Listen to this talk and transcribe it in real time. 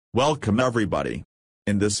Welcome everybody.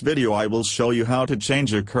 In this video I will show you how to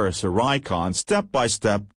change your cursor icon step by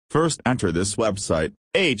step. First enter this website,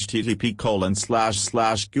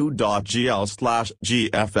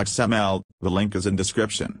 http://goo.gl/gfxml, the link is in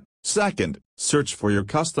description. Second, search for your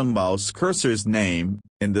custom mouse cursor's name,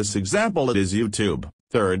 in this example it is YouTube.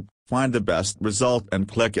 Third, find the best result and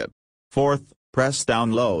click it. Fourth, press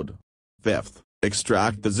download. Fifth,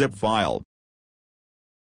 extract the zip file.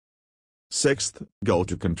 Sixth, go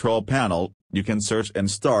to Control Panel, you can search and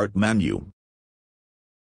Start menu.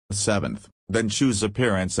 Seventh, then choose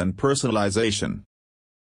Appearance and Personalization.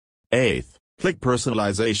 Eighth, click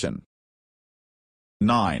Personalization.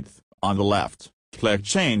 Ninth, on the left, click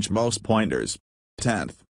Change Mouse Pointers.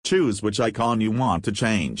 10th, choose which icon you want to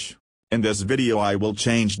change. In this video I will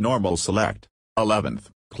change Normal Select.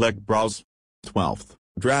 11th, click Browse. 12th,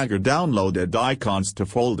 drag your downloaded icons to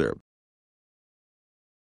folder.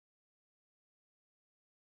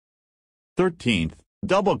 13th,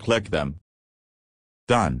 double-click them.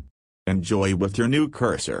 Done. Enjoy with your new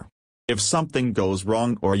cursor. If something goes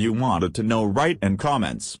wrong or you wanted to know, write in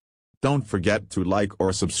comments. Don't forget to like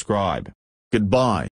or subscribe. Goodbye.